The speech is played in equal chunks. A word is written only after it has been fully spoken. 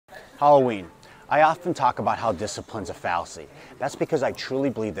Halloween. I often talk about how discipline's a fallacy. That's because I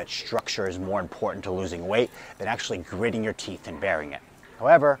truly believe that structure is more important to losing weight than actually gritting your teeth and bearing it.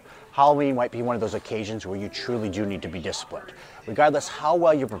 However, Halloween might be one of those occasions where you truly do need to be disciplined. Regardless how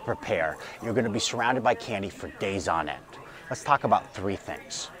well you prepare, you're going to be surrounded by candy for days on end. Let's talk about three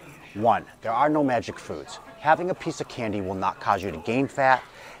things. 1, there are no magic foods. Having a piece of candy will not cause you to gain fat,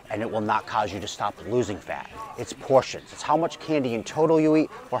 and it will not cause you to stop losing fat. It's portions. It's how much candy in total you eat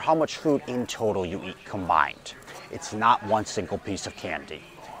or how much food in total you eat combined. It's not one single piece of candy.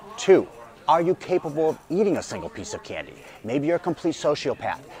 2, are you capable of eating a single piece of candy? Maybe you're a complete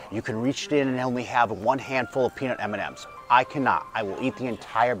sociopath. You can reach in and only have one handful of peanut M&Ms. I cannot. I will eat the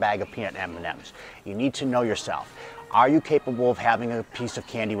entire bag of peanut M&Ms. You need to know yourself. Are you capable of having a piece of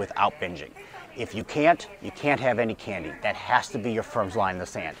candy without binging? If you can't have any candy. That has to be your firm line in the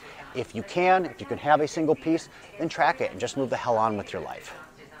sand. If you can have a single piece, then track it and just move the hell on with your life.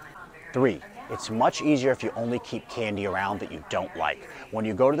 3, it's much easier if you only keep candy around that you don't like. When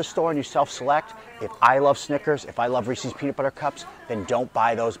you go to the store and you self-select, if I love Snickers, if I love Reese's Peanut Butter Cups, then don't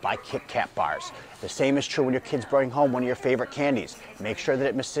buy those, buy Kit Kat bars. The same is true when your kids bring home one of your favorite candies. Make sure that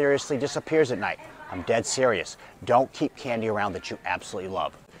it mysteriously disappears at night. I'm dead serious. Don't keep candy around that you absolutely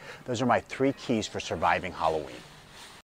love. Those are my 3 keys for surviving Halloween.